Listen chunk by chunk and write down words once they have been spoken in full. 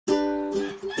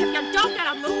you don't get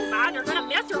a move on, you're gonna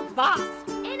miss your bus.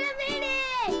 In a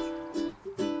minute!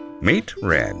 Meet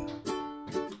Red.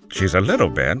 She's a little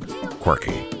bit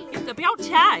quirky. It's about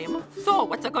time. So,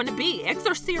 what's it gonna be, eggs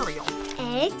or cereal?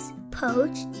 Eggs,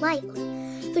 poached lightly.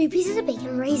 3 pieces of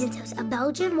bacon, raisin toast, a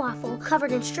Belgian waffle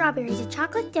covered in strawberries, a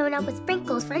chocolate donut with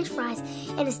sprinkles, French fries,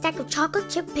 and a stack of chocolate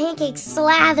chip pancakes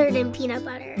slathered in peanut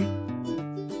butter.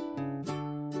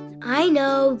 I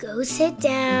know, go sit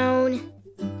down.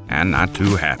 And not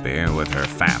too happy with her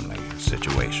family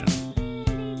situation.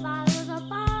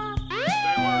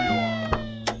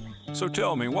 So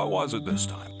tell me, what was it this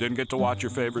time? Didn't get to watch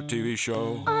your favorite TV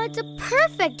show? It's a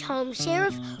perfect home,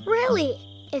 Sheriff. Really,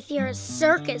 if you're a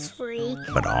circus freak.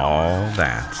 But all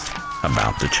that's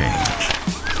about to change.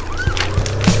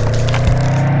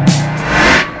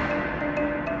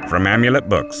 From Amulet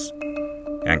Books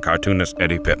and cartoonist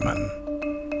Eddie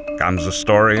Pittman comes the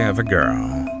story of a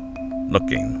girl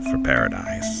looking for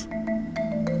paradise.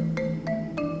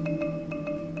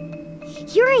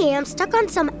 Here I am, stuck on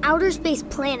some outer space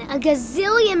planet, a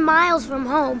gazillion miles from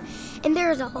home, and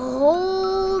there's a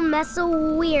whole mess of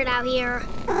weird out here.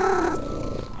 I'm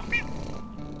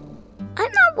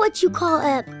not what you call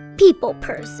a people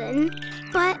person,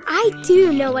 but I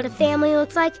do know what a family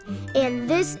looks like, and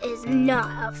this is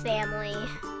not a family.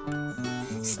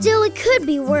 Still, it could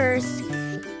be worse,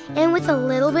 and with a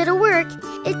little bit of work,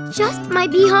 it just might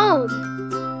be home.